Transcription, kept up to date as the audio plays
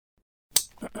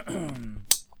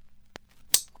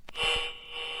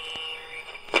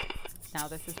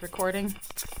this is recording.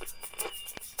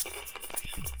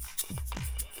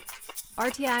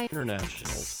 RTI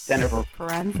International Center for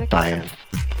Forensic Science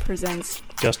presents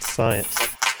Just Science.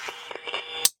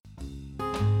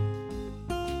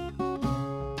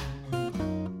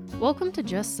 Welcome to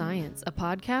Just Science, a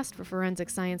podcast for forensic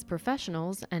science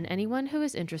professionals and anyone who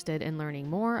is interested in learning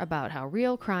more about how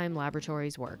real crime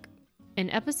laboratories work. In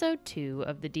episode 2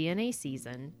 of the DNA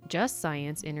season, Just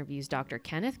Science interviews Dr.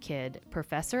 Kenneth Kidd,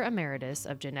 Professor Emeritus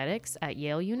of Genetics at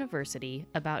Yale University,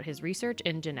 about his research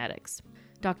in genetics.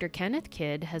 Dr. Kenneth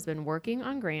Kidd has been working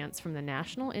on grants from the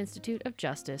National Institute of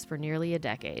Justice for nearly a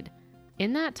decade.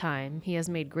 In that time, he has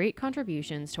made great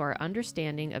contributions to our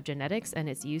understanding of genetics and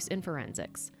its use in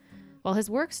forensics. While his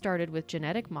work started with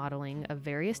genetic modeling of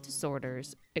various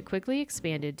disorders, it quickly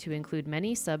expanded to include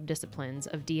many subdisciplines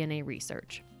of DNA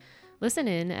research. Listen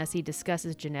in as he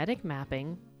discusses genetic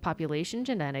mapping, population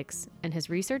genetics, and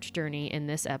his research journey in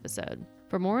this episode.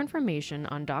 For more information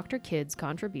on Dr. Kidd's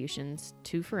contributions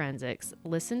to forensics,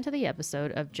 listen to the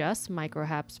episode of Just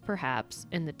Microhaps Perhaps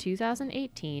in the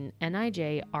 2018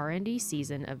 NIJ R&D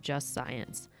season of Just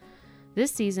Science.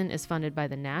 This season is funded by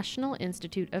the National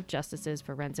Institute of Justice's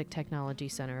Forensic Technology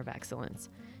Center of Excellence.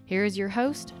 Here is your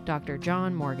host, Dr.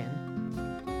 John Morgan.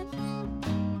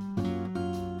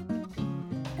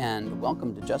 And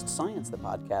welcome to Just Science, the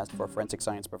podcast for forensic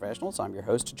science professionals. I'm your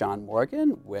host, John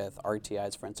Morgan, with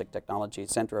RTI's Forensic Technology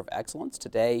Center of Excellence.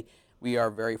 Today, we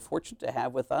are very fortunate to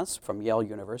have with us from Yale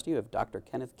University, we have Dr.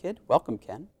 Kenneth Kidd. Welcome,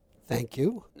 Ken. Thank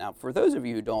you. Now, for those of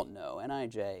you who don't know,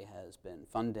 NIJ has been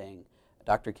funding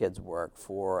Dr. Kidd's work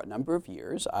for a number of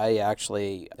years. I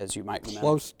actually, as you might remember...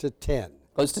 Close to 10.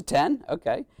 Close to 10?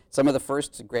 Okay. Some of the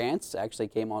first grants actually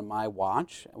came on my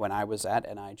watch when I was at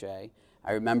NIJ.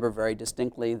 I remember very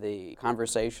distinctly the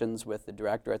conversations with the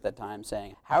director at that time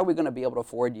saying, how are we going to be able to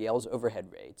afford Yale's overhead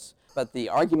rates? But the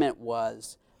argument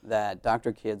was that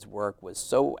Dr. Kidd's work was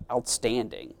so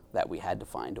outstanding that we had to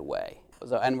find a way.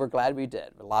 And we're glad we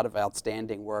did. A lot of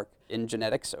outstanding work in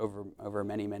genetics over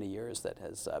many, many years that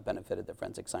has benefited the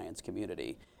forensic science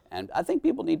community. And I think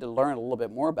people need to learn a little bit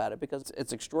more about it because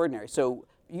it's extraordinary. So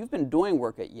you've been doing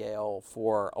work at Yale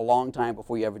for a long time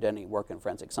before you ever did any work in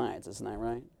forensic science, isn't that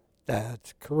right?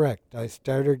 That's correct. I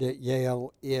started at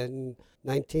Yale in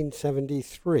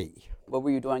 1973. What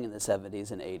were you doing in the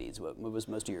 70s and 80s? What was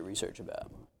most of your research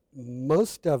about?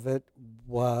 Most of it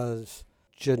was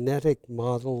genetic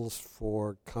models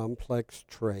for complex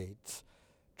traits,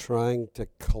 trying to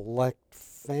collect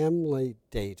family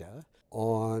data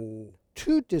on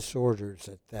two disorders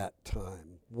at that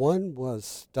time. One was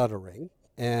stuttering,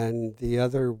 and the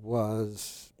other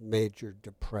was major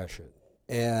depression.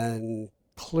 And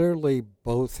clearly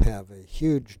both have a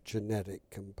huge genetic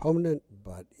component,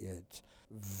 but it's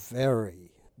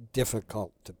very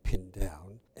difficult to pin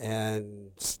down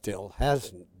and still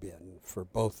hasn't been for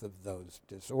both of those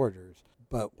disorders.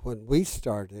 But when we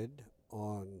started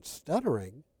on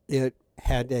stuttering, it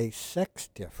had a sex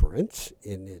difference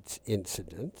in its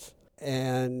incidence,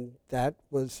 and that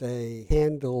was a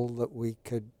handle that we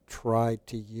could try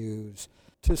to use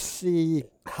to see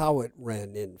how it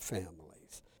ran in families.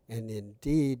 And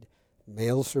indeed,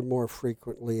 males are more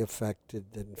frequently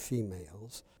affected than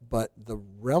females, but the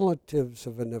relatives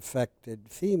of an affected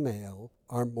female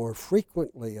are more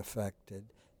frequently affected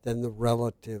than the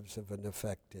relatives of an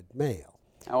affected male.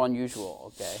 How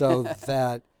unusual, okay. So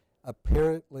that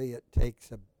apparently it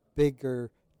takes a bigger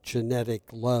genetic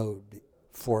load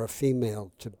for a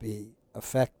female to be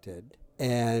affected,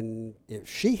 and if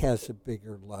she has a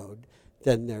bigger load,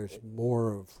 then there's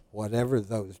more of whatever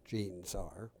those genes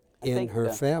are in her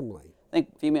family. I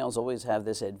think females always have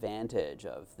this advantage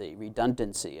of the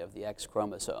redundancy of the X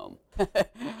chromosome.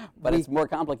 But it's more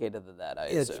complicated than that, I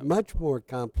assume. It's much more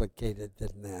complicated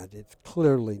than that. It's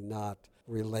clearly not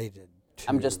related to...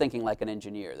 I'm just thinking like an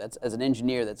engineer. As an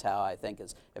engineer, that's how I think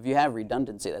is, if you have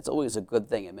redundancy, that's always a good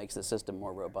thing. It makes the system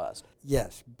more robust.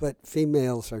 Yes, but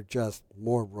females are just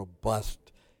more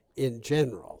robust in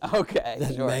general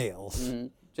than males. Mm-hmm.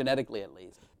 Genetically, at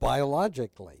least.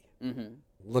 Biologically. Mm-hmm.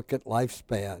 Look at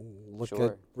lifespan, look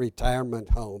at retirement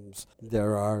homes.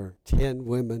 There are 10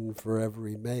 women for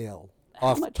every male.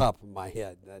 Off the top of my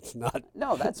head, that's not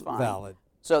that's fine. Valid.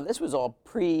 So this was all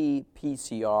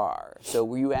pre-PCR. So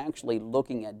were you actually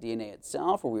looking at DNA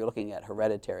itself, or were you looking at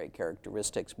hereditary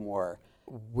characteristics more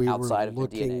outside of the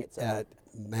DNA itself? We were looking at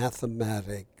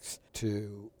mathematics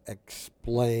to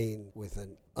explain with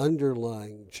an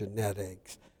underlying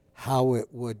genetics how it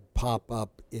would pop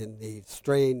up in these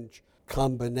strange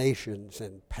combinations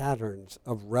and patterns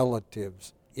of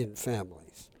relatives in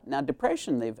families. Now,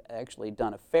 depression, they've actually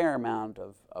done a fair amount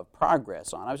of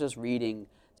progress on. I was just reading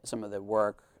some of the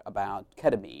work about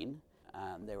ketamine.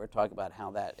 They were talking about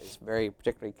how that is very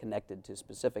particularly connected to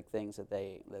specific things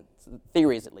that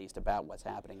theories at least about what's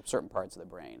happening in certain parts of the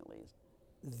brain at least.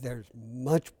 There's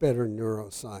much better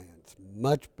neuroscience,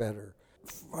 much better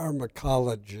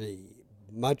pharmacology,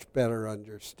 much better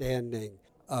understanding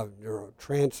of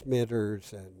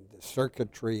neurotransmitters and the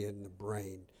circuitry in the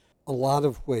brain, a lot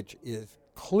of which is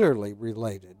clearly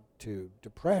related to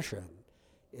depression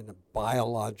in a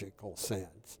biological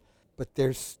sense. But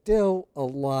there's still a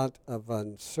lot of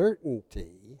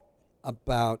uncertainty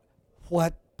about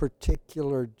what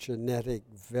particular genetic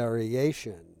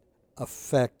variation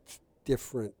affects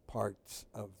different parts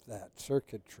of that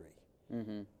circuitry.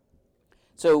 Mm-hmm.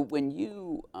 So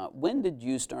when did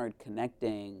you start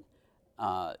connecting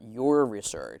your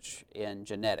research in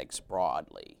genetics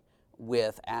broadly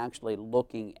with actually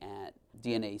looking at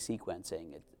DNA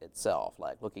sequencing itself,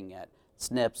 like looking at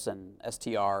SNPs and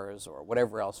STRs or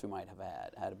whatever else we might have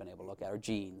had been able to look at, or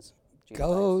genes?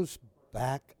 Goes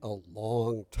back a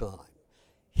long time.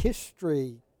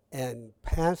 History and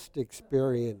past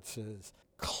experiences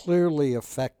clearly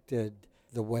affected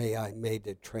the way I made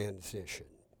a transition.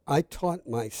 I taught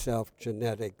myself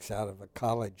genetics out of a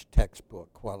college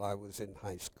textbook while I was in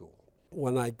high school.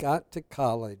 When I got to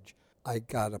college, I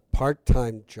got a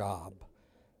part-time job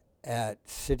at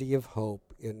City of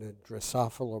Hope in a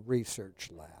Drosophila research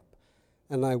lab,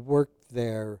 and I worked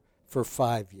there for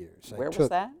 5 years. Where was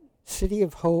that? City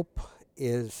of Hope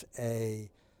is a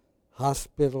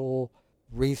hospital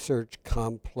research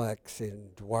complex in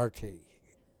Duarte,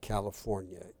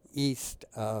 California, east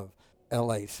of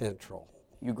LA Central.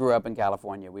 You grew up in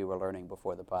California, we were learning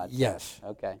before the podcast. Yes.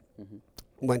 Okay. Mm-hmm.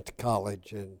 Went to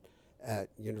college at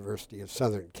University of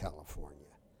Southern California.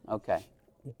 Okay.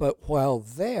 But while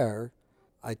there,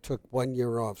 I took 1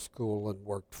 year off school and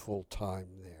worked full time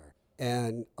there.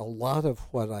 And a lot of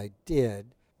what I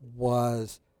did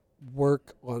was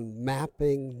work on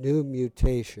mapping new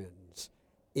mutations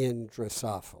in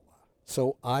Drosophila.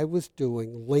 So I was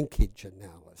doing linkage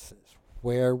analysis.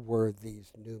 Where were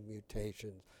these new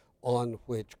mutations on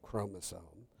which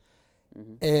chromosome?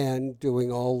 Mm-hmm. And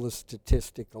doing all the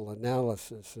statistical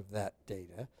analysis of that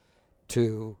data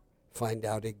to find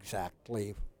out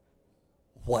exactly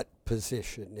what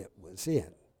position it was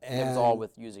in. And it was all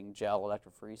with using gel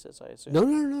electrophoresis, I assume?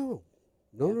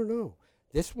 No.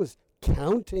 This was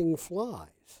counting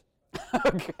flies.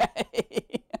 Okay.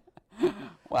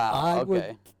 Wow, I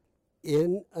would,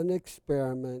 in an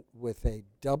experiment with a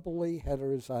doubly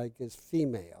heterozygous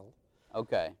female,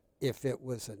 okay, if it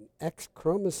was an X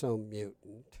chromosome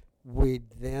mutant, we'd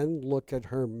then look at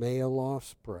her male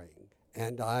offspring,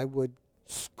 and I would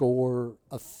score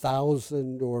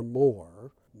 1,000 or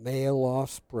more male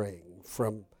offspring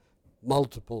from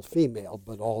multiple female,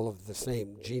 but all of the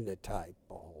same genotype,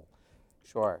 all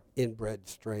inbred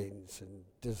strains and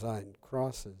designed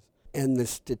crosses. And the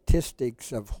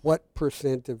statistics of what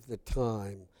percent of the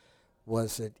time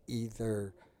was it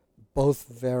either both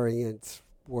variants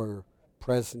were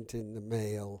present in the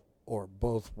male or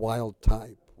both wild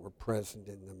type were present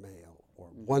in the male, or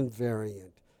one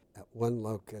variant at one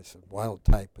locus and wild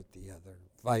type at the other,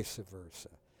 vice versa.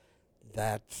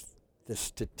 That's the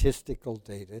statistical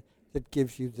data that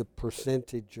gives you the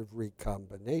percentage of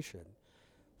recombination,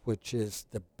 which is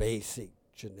the basic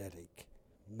genetic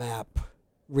map,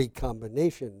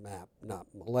 recombination map, not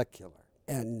molecular.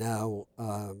 And now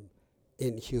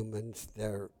in humans,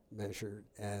 they're measured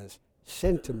as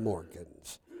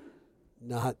centimorgans,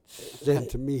 not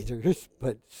centimeters,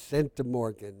 but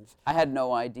centimorgans. I had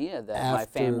no idea that my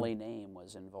family name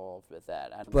was involved with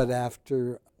that.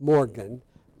 After Morgan,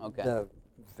 okay, the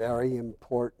very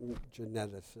important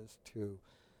geneticist who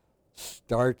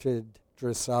started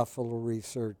Drosophila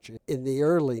research in the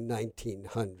early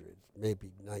 1900s,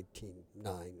 maybe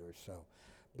 1909 or so.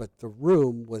 But the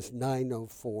room was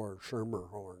 904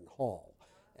 Schermerhorn Hall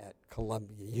at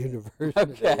Columbia University.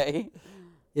 Okay.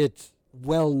 It's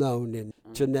well known in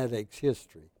genetics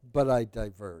history, but I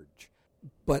diverge.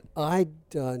 But I'd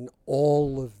done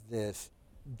all of this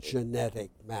genetic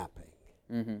mapping.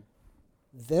 Mm-hmm.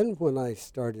 Then when I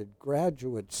started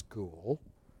graduate school,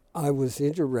 I was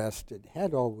interested,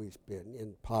 had always been,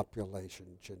 in population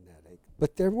genetics,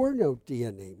 but there were no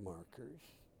DNA markers.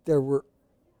 There were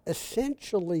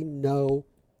essentially no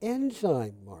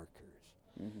enzyme markers.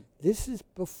 Mm-hmm. This is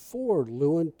before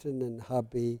Lewontin and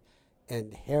Hubby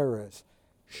and Harris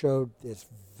showed this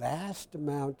vast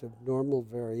amount of normal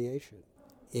variation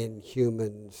in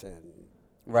humans and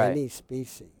many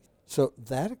species. So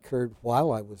that occurred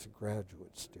while I was a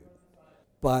graduate student.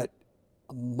 But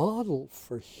a model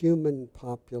for human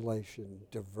population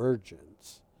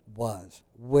divergence was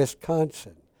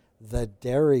Wisconsin, the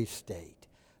dairy state,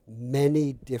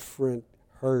 many different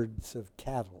herds of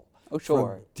cattle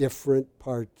from different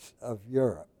parts of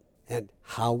Europe. And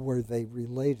how were they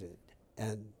related?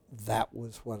 And that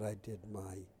was what I did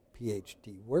my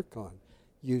PhD work on,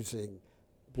 using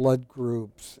blood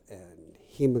groups and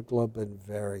hemoglobin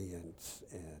variants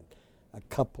and a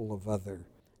couple of other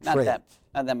traits.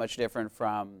 Not that much different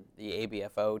from the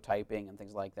ABFO typing and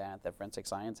things like that forensic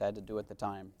science had to do at the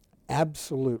time.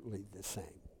 Absolutely the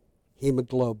same.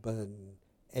 Hemoglobin,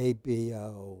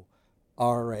 ABO,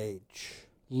 RH,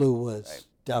 Lewis, Right.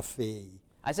 Duffy.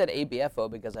 I said ABFO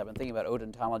because I've been thinking about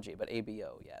odontology, but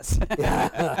ABO, yes.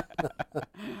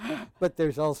 But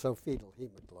there's also fetal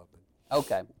hemoglobin.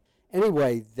 Okay.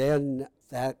 Anyway, then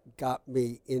that got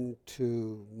me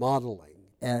into modeling.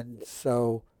 And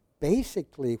so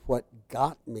basically what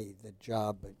got me the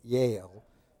job at Yale,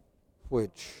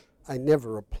 which I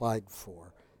never applied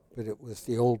for, but it was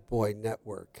the Old Boy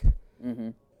Network.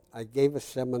 Mm-hmm. I gave a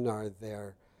seminar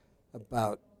there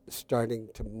about starting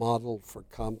to model for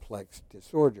complex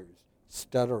disorders.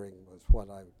 Stuttering was what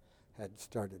I had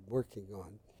started working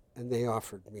on, and they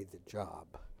offered me the job.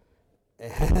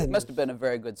 And It must have been a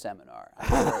very good seminar. I'm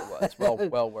sure it was.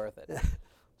 Well worth it.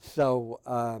 So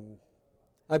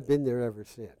I've been there ever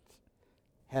since.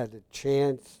 Had a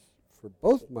chance for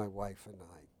both my wife and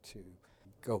I to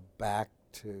go back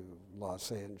to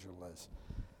Los Angeles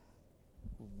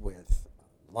with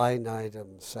line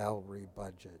item salary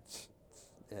budgets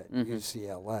at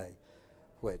UCLA,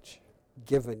 which,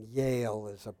 given Yale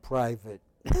as a private,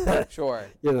 Sure.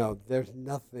 there's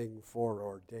nothing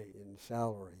foreordained in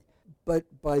salary.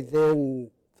 But by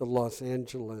then, the Los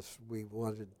Angeles we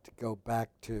wanted to go back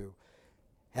to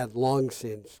had long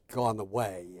since gone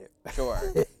away. Sure.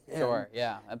 Sure.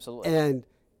 Yeah, absolutely. And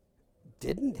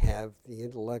didn't have the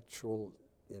intellectual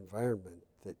environment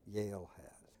that Yale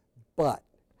has. But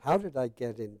how did I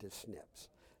get into SNPs?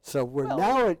 So we're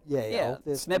now at Yale.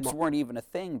 Yeah, SNPs weren't even a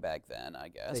thing back then, I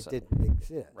guess. They didn't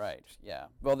exist. Right, yeah.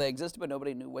 Well, they existed, but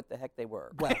nobody knew what the heck they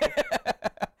were. Well,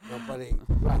 nobody,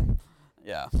 right.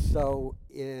 Yeah. So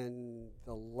in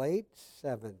the late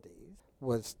 70s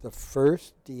was the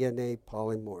first DNA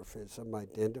polymorphism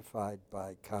identified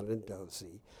by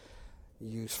Canandosi,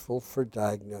 useful for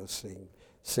diagnosing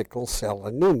sickle cell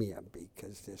anemia,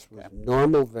 because this was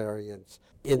normal variants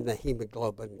in the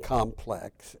hemoglobin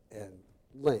complex and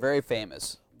linked. Very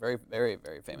famous. Very, very,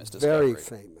 very famous discovery. Very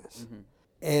famous. Mm-hmm.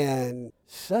 And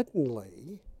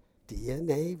suddenly,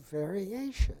 DNA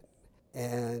variation.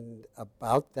 And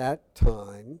about that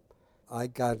time, I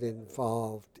got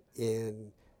involved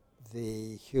in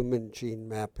the human gene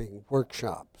mapping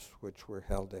workshops, which were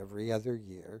held every other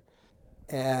year.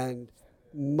 And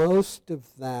most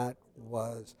of that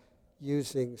was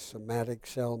using somatic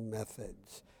cell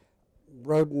methods,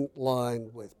 rodent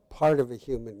line with part of a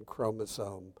human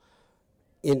chromosome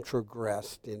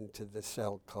introgressed into the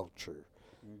cell culture,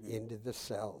 into the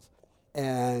cells.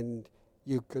 And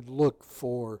you could look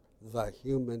for the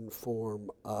human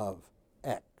form of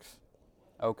X.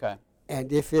 Okay.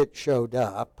 And if it showed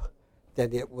up,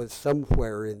 then it was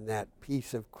somewhere in that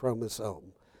piece of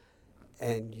chromosome.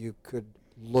 And you could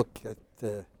look at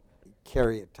the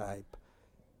karyotype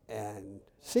and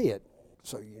see it,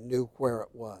 so you knew where it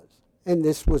was. And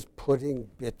this was putting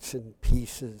bits and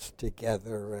pieces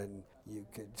together, and you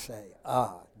could say,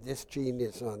 this gene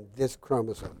is on this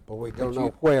chromosome, but we don't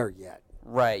know where yet.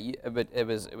 Right, but it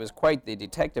was quite the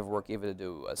detective work even to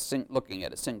do looking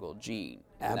at a single gene.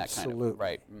 And Absolutely. That kind of,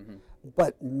 right. Mm-hmm.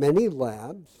 But many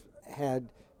labs had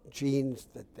genes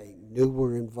that they knew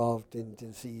were involved in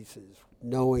diseases.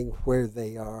 Knowing where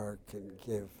they are can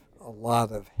give a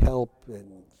lot of help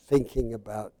in thinking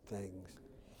about things.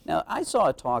 Now, I saw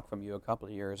a talk from you a couple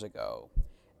of years ago,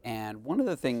 and one of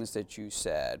the things that you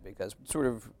said, because sort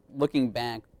of looking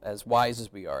back as wise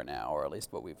as we are now, or at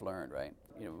least what we've learned, right?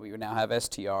 We now have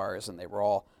STRs, and they were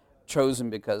all chosen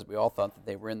because we all thought that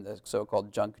they were in the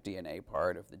so-called junk DNA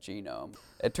part of the genome.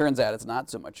 It turns out it's not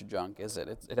so much junk, is it?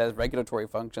 It has regulatory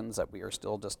functions that we are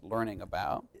still just learning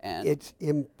about. And it's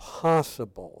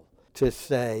impossible to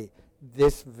say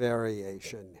this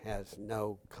variation has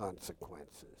no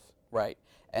consequences. Right.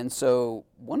 And so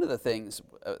one of the things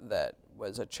that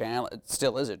was a challenge, it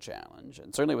still is a challenge,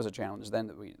 and certainly was a challenge then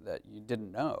that you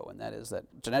didn't know, and that is that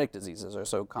genetic diseases are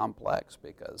so complex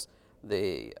because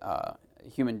the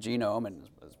human genome, and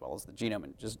as well as the genome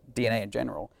and just DNA in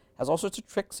general, has all sorts of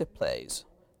tricks it plays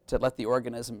to let the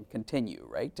organism continue,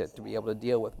 right? To be able to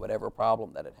deal with whatever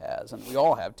problem that it has. And we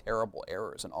all have terrible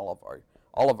errors in all of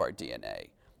our DNA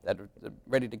that are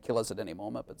ready to kill us at any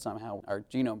moment, but somehow our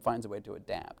genome finds a way to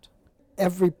adapt.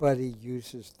 everybody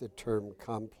uses the term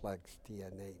complex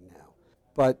DNA now.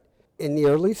 But in the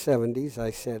early 70s, I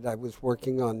said I was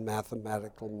working on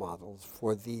mathematical models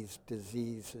for these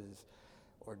diseases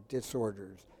or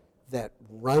disorders that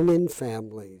run in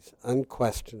families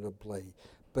unquestionably,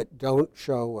 but don't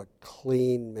show a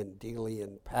clean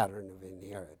Mendelian pattern of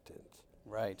inheritance.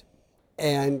 Right.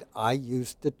 And I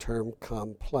used the term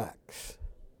complex.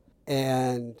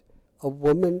 And a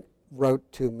woman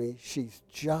wrote to me, she's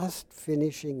just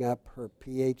finishing up her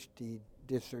PhD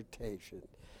dissertation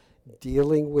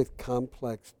dealing with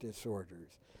complex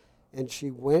disorders. And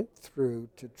she went through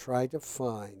to try to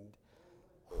find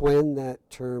when that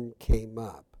term came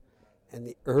up. And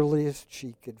the earliest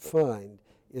she could find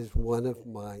is one of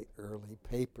my early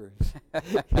papers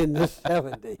in the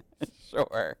 70s.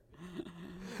 Sure.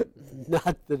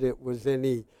 Not that it was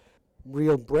any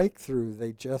real breakthrough.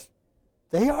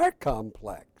 They are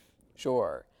complex.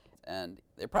 Sure. And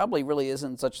there probably really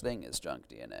isn't such thing as junk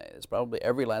DNA. There's probably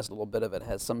every last little bit of it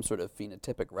has some sort of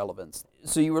phenotypic relevance.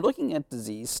 So you were looking at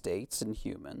disease states in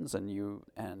humans,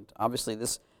 and obviously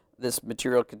this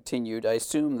material continued. I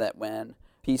assume that when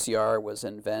PCR was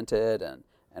invented and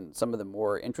some of the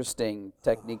more interesting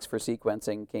techniques for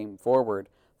sequencing came forward,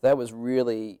 that was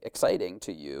really exciting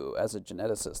to you as a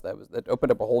geneticist. That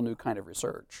opened up a whole new kind of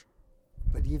research.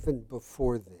 But even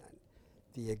before then,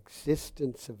 the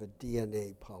existence of a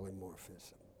DNA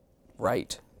polymorphism,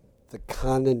 Right. the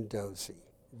Canondosi,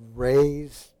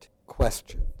 raised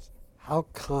questions. How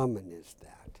common is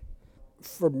that?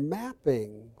 For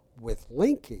mapping with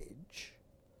linkage,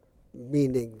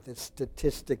 meaning the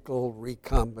statistical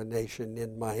recombination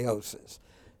in meiosis,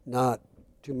 not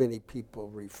too many people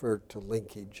refer to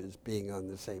linkage as being on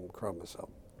the same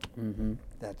chromosome. Mm-hmm.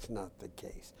 That's not the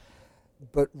case.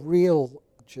 But real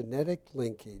genetic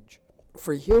linkage,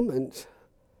 for humans,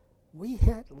 we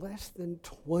had less than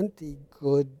 20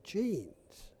 good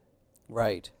genes.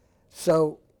 Right.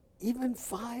 So even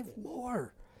 5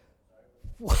 more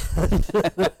was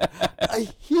a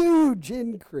huge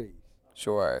increase.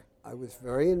 Sure. I was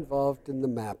very involved in the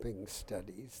mapping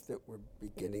studies that were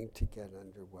beginning to get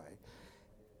underway.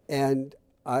 And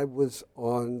I was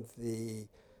on the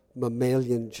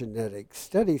mammalian genetic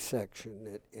study section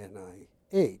at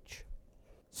NIH.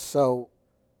 So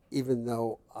even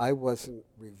though I wasn't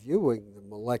reviewing the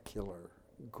molecular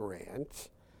grants,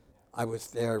 I was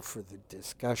there for the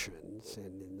discussions,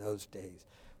 and in those days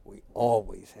we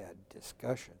always had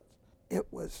discussions. It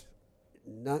was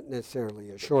not necessarily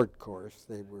a short course,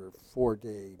 they were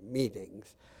 4-day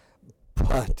meetings,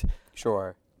 but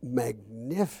Sure.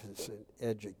 magnificent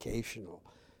educational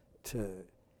to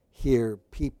hear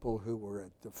people who were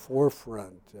at the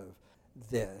forefront of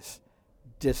this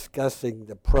discussing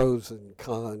the pros and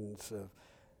cons of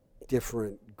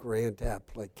different grant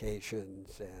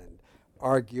applications and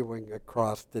arguing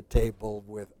across the table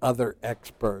with other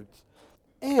experts.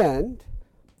 And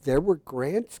there were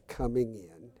grants coming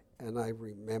in, and I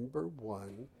remember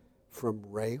one from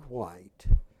Ray White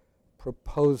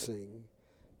proposing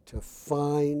to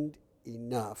find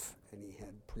enough, and he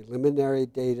had preliminary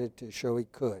data to show he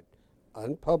could,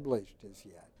 unpublished as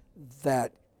yet,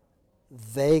 that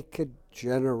they could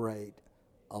generate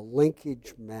a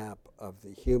linkage map of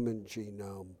the human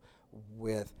genome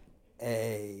with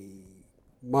a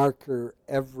marker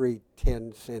every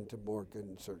 10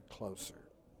 centimorgans or closer.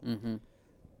 Mm-hmm.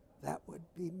 That would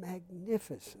be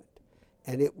magnificent.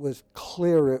 And it was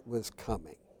clear it was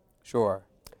coming. Sure.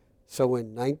 So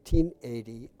in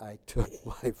 1980, I took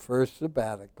my first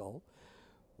sabbatical,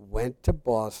 went to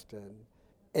Boston,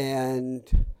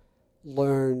 and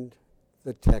learned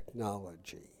the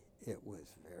technology. It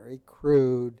was very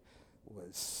crude,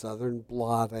 was southern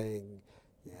blotting.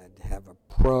 You had to have a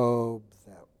probe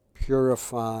that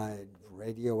purified,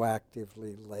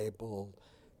 radioactively labeled,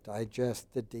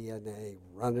 digest the DNA,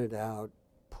 run it out,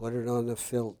 put it on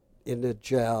in a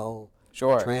gel,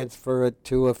 Sure. transfer it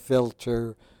to a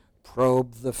filter,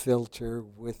 probe the filter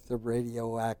with the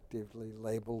radioactively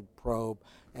labeled probe,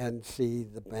 and see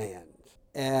the bands.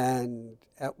 And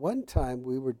at one time,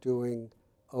 we were doing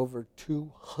over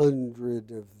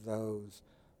 200 of those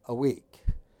a week,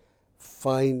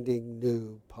 finding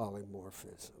new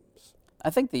polymorphisms.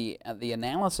 I think the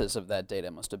analysis of that data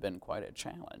must have been quite a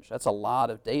challenge. That's a lot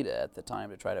of data at the time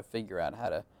to try to figure out how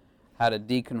to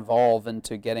deconvolve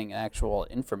into getting actual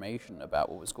information about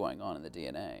what was going on in the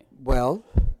DNA. Well,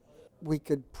 we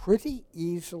could pretty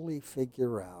easily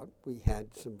figure out, we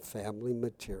had some family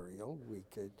material, we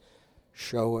could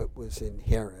show it was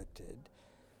inherited,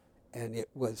 and it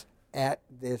was at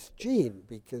this gene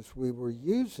because we were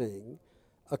using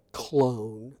a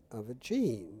clone of a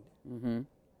gene Mm-hmm.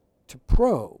 to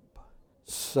probe.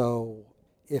 So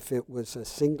if it was a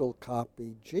single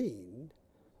copy gene,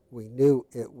 we knew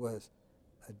it was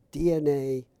a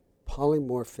DNA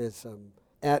polymorphism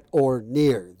at or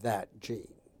near that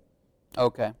gene.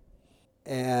 Okay.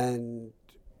 And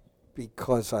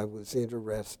because I was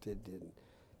interested in,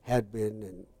 had been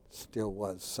and still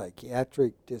was,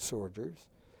 psychiatric disorders,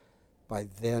 by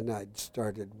then I'd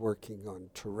started working on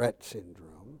Tourette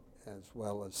syndrome as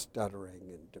well as stuttering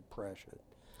and depression.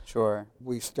 Sure.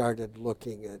 We started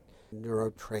looking at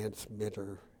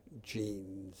neurotransmitter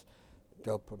genes,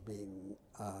 dopamine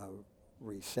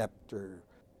receptor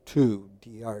 2,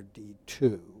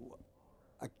 DRD2,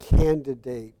 a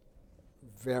candidate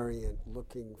variant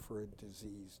looking for a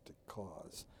disease to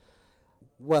cause,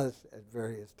 was at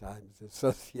various times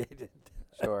associated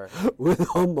Sure. with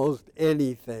almost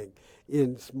anything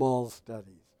in small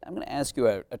studies. I'm going to ask you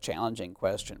a challenging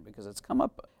question because it's come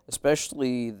up,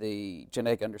 especially the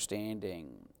genetic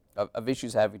understanding of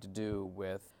issues having to do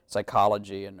with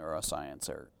psychology and neuroscience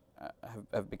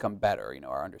have become better,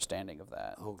 our understanding of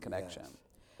that connection. Yes.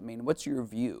 I mean, what's your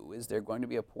view? Is there going to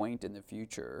be a point in the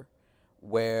future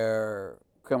where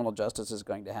criminal justice is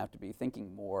going to have to be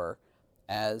thinking more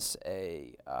as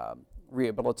a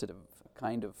rehabilitative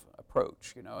kind of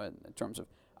approach, in terms of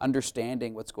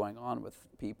understanding what's going on with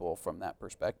people from that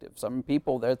perspective? Some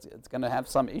people, it's going to have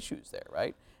some issues there,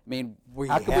 right? I mean,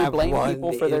 how can we blame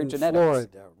people for their genetics?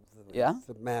 Florida, Yeah?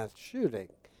 the mass shooting.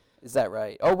 Is that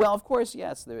right? Oh, well, of course,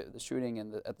 yes, the shooting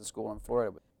at the school in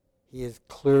Florida. He is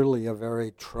clearly a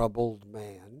very troubled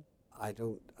man. I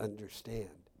don't understand.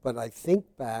 But I think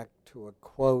back to a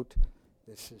quote,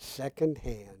 this is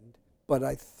secondhand, but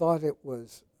I thought it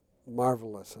was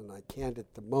marvelous, and I can't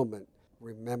at the moment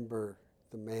remember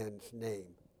the man's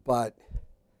name. But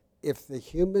if the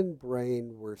human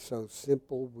brain were so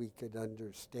simple we could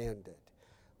understand it,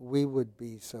 we would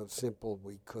be so simple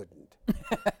we couldn't.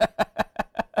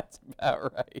 That's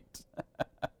about right.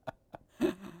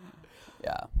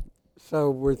 Yeah. So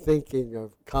we're thinking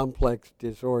of complex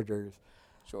disorders.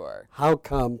 Sure. How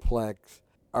complex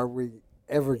are we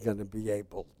ever going to be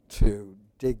able to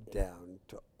dig down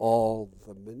to all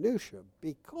the minutiae?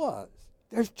 Because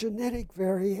there's genetic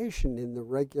variation in the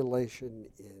regulation,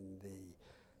 in the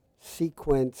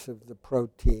sequence of the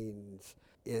proteins,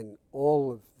 in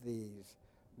all of these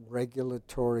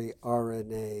regulatory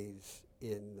RNAs,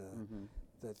 in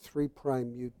the 3'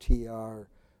 UTR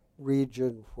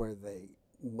region where the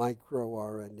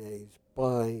microRNAs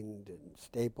bind and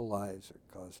stabilize or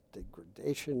cause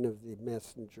degradation of the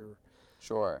messenger.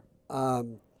 Sure.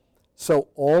 So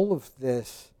all of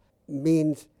this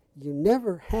means you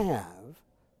never have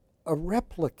a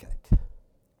replicate.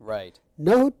 Right.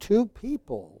 No two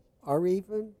people are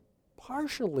even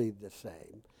partially the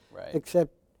same, Right.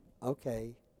 except,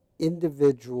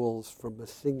 individuals from a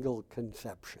single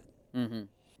conception. Mm-hmm.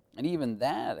 And even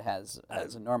that has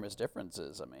enormous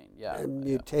differences. I mean, yeah. And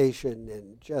mutation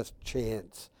and just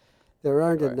chance. There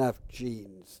aren't Right. enough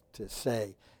genes to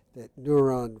say that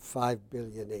neuron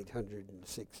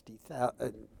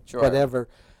 5,860,000, Sure. whatever,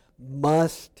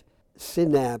 must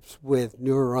synapse with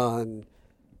neuron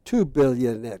 2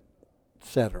 billion,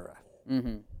 etc.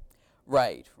 Mm-hmm.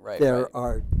 Right. There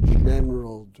are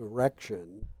general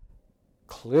direction,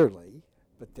 clearly,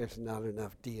 but there's not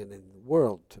enough DNA in the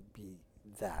world to be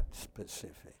that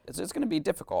specific. It's going to be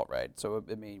difficult, right? So,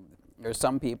 I mean, there's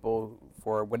some people,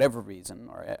 for whatever reason,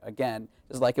 or again,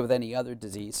 just like with any other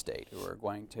disease state, who are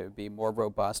going to be more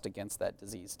robust against that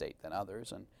disease state than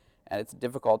others. And it's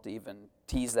difficult to even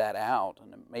tease that out,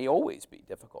 and it may always be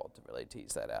difficult to really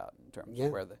tease that out in terms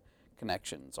of where the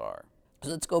connections are. So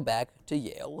let's go back to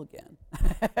Yale again.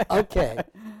 Okay.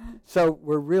 So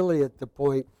we're really at the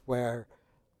point where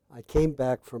I came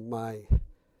back from my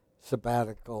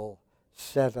sabbatical,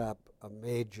 set up a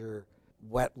major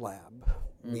wet lab,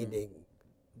 meaning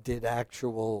did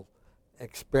actual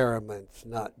experiments,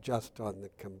 not just on the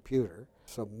computer.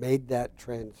 So made that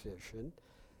transition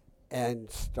and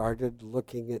started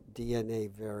looking at DNA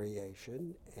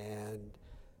variation and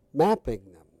mapping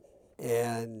them.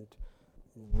 And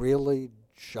really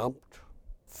jumped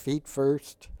feet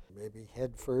first, maybe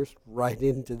head first, right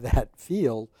into that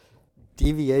field,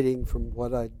 deviating from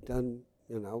what I'd done,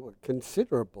 a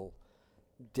considerable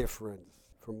difference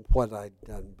from what I'd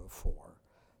done before.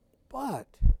 But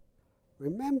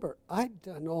remember, I'd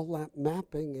done all that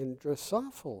mapping in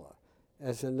Drosophila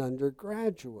as an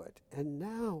undergraduate, and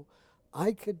now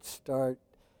I could start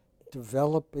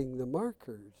developing the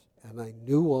markers, and I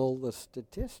knew all the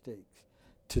statistics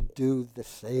to do the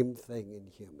same thing in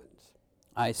humans.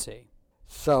 I see.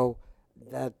 So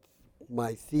that's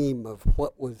my theme of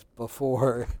what was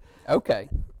before. Okay.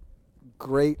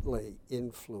 greatly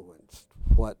influenced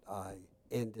what I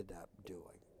ended up doing.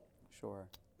 Sure.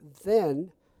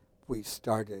 Then we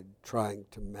started trying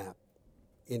to map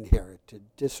inherited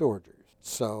disorders.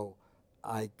 So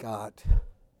I got,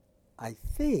 I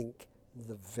think,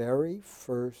 the very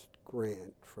first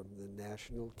grant from the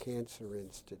National Cancer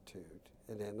Institute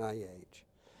at NIH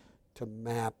to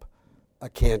map a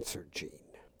cancer gene.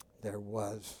 There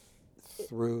was,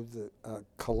 through the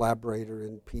collaborator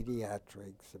in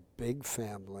pediatrics, a big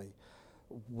family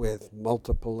with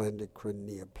multiple endocrine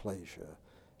neoplasia,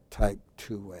 type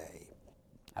 2A.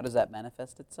 How does that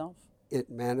manifest itself? It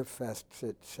manifests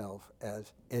itself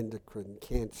as endocrine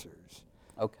cancers.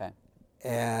 Okay.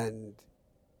 And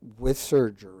with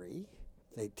surgery,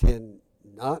 they tend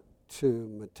not to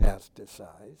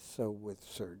metastasize. So with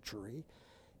surgery,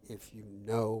 if you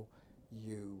know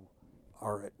you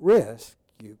are at risk,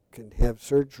 you can have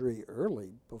surgery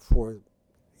early before it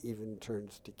even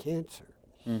turns to cancer.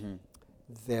 Mm-hmm.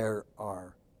 There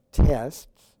are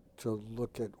tests to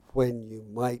look at when you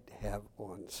might have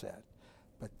onset,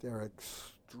 but they're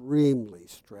extremely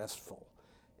stressful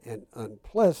and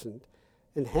unpleasant,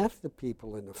 and half the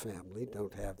people in a family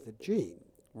don't have the gene,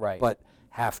 Right. but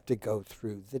have to go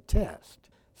through the test.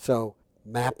 So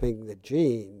mapping the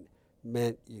gene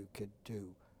meant you could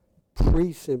do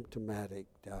pre-symptomatic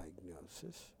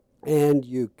diagnosis, and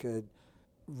you could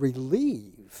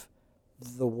relieve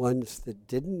the ones that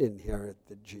didn't inherit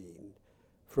the gene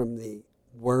from the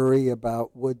worry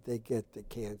about would they get the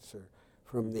cancer,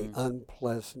 from the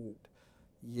unpleasant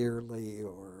yearly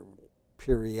or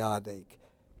periodic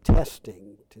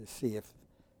testing to see if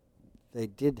they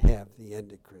did have the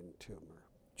endocrine tumor.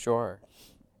 Sure.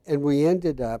 And we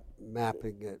ended up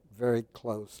mapping it very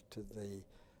close to the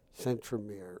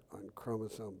centromere on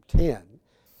chromosome 10,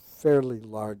 fairly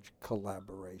large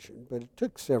collaboration, but it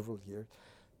took several years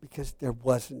because there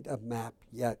wasn't a map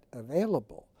yet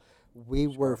available. We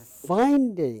were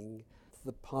finding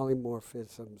the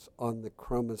polymorphisms on the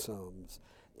chromosomes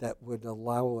that would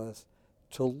allow us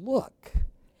to look.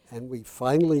 And we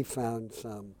finally found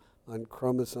some on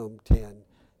chromosome 10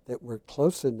 that were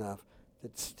close enough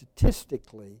that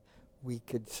statistically we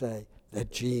could say the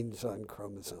gene's on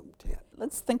chromosome 10.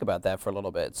 Let's think about that for a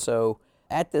little bit. So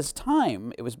at this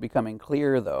time, it was becoming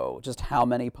clear, though, just how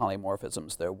many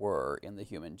polymorphisms there were in the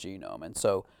human genome. And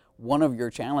so one of your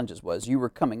challenges was you were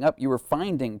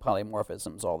finding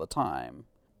polymorphisms all the time,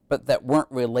 but that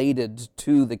weren't related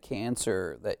to the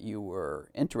cancer that you were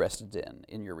interested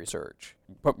in your research.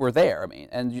 But were there,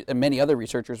 and many other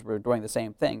researchers were doing the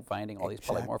same thing, finding all these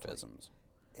polymorphisms.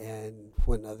 And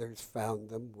when others found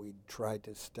them, we tried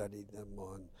to study them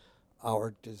on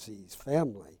our disease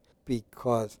family,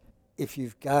 because if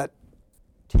you've got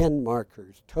 10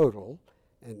 markers total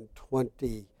and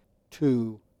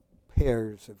 22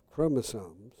 pairs of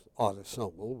chromosomes,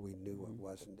 autosomal, we knew it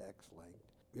wasn't X-linked,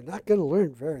 you're not going to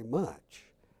learn very much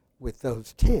with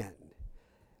those 10,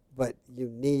 but you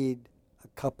need a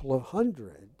couple of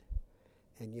hundred,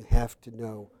 and you have to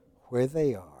know where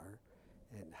they are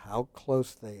and how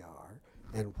close they are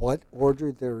and what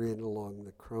order they're in along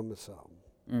the chromosome.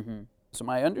 Mm-hmm. So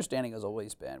my understanding has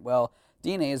always been, well,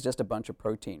 DNA is just a bunch of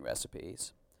protein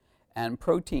recipes, and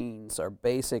proteins are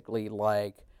basically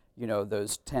like,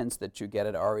 those tents that you get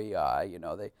at REI.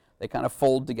 They kind of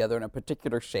fold together in a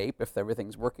particular shape if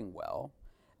everything's working well.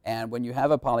 And when you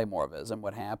have a polymorphism,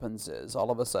 what happens is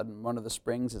all of a sudden one of the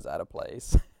springs is out of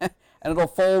place and it'll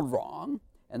fold wrong,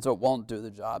 and so it won't do the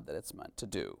job that it's meant to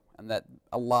do. And that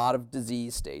a lot of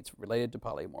disease states related to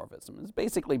polymorphism is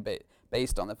basically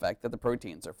based on the fact that the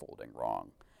proteins are folding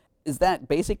wrong. Is that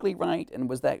basically right? And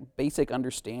was that basic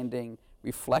understanding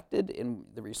reflected in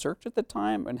the research at the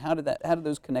time? And how did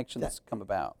those connections come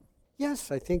about?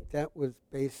 Yes, I think that was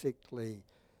basically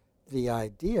the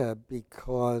idea,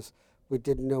 because we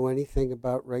didn't know anything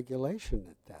about regulation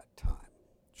at that time.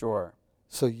 Sure.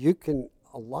 So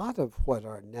a lot of what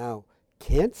are now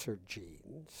cancer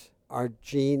genes are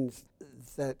genes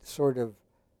that sort of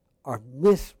are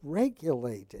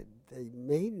misregulated. They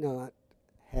may not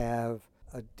have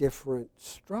a different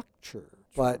structure,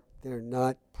 but they're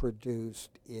not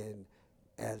produced in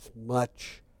as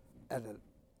much at a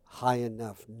high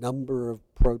enough number of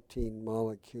protein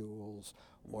molecules,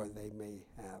 or they may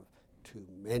have too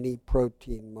many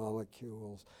protein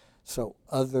molecules. So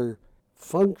other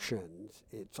functions,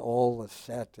 it's all a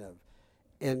set of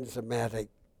enzymatic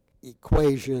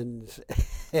equations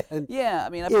and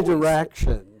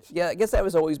interactions. I guess that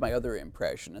was always my other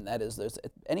impression, and that is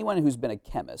anyone who's been a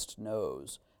chemist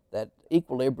knows that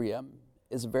equilibrium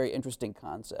is a very interesting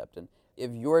concept. And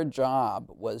if your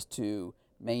job was to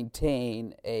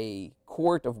maintain a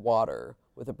quart of water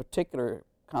with a particular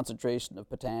concentration of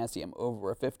potassium over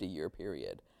a 50-year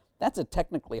period. That's a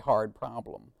technically hard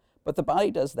problem. But the body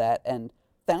does that and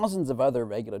thousands of other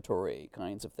regulatory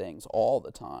kinds of things all the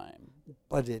time.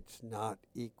 But it's not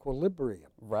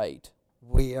equilibrium. Right.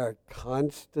 We are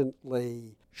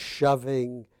constantly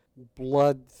shoving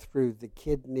blood through the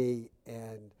kidney,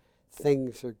 and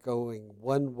things are going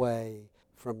one way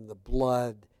from the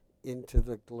blood into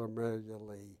the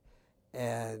glomeruli,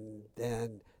 and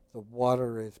then the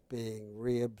water is being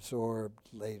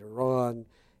reabsorbed later on,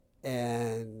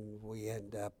 and we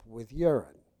end up with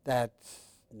urine. That's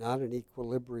not an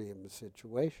equilibrium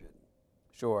situation.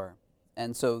 Sure.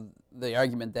 And so the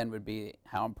argument then would be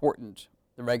how important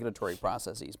the regulatory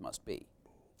processes must be.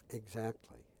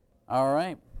 Exactly. All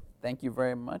right. Thank you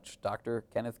very much, Dr.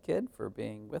 Kenneth Kidd, for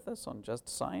being with us on Just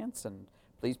Science. And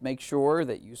please make sure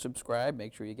that you subscribe.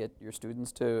 Make sure you get your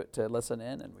students to listen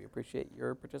in, and we appreciate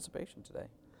your participation today.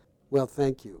 Well,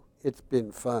 thank you. It's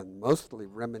been fun, mostly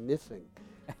reminiscing.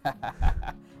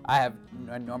 I have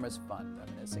enormous fun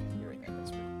reminiscing and hearing that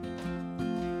history.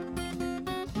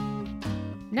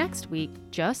 Next week,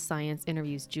 Just Science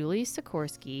interviews Julie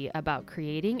Sikorsky about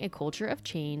creating a culture of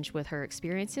change with her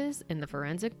experiences in the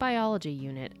forensic biology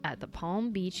unit at the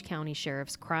Palm Beach County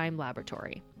Sheriff's Crime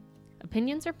Laboratory.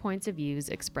 Opinions or points of views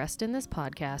expressed in this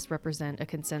podcast represent a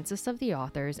consensus of the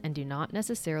authors and do not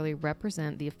necessarily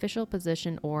represent the official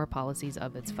position or policies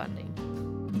of its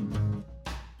funding.